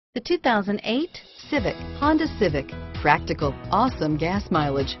The 2008 Civic, Honda Civic. Practical, awesome gas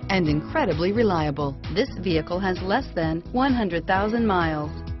mileage, and incredibly reliable. This vehicle has less than 100,000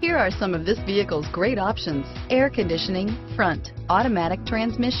 miles. Here are some of this vehicle's great options: air conditioning, front, automatic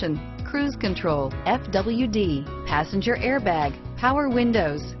transmission, cruise control, FWD, passenger airbag, power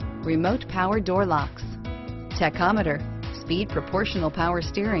windows, remote power door locks, tachometer, speed proportional power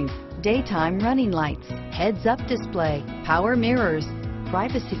steering, daytime running lights, heads-up display, power mirrors,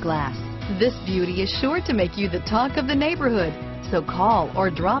 privacy glass. This beauty is sure to make you the talk of the neighborhood. So call or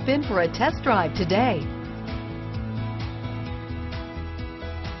drop in for a test drive today.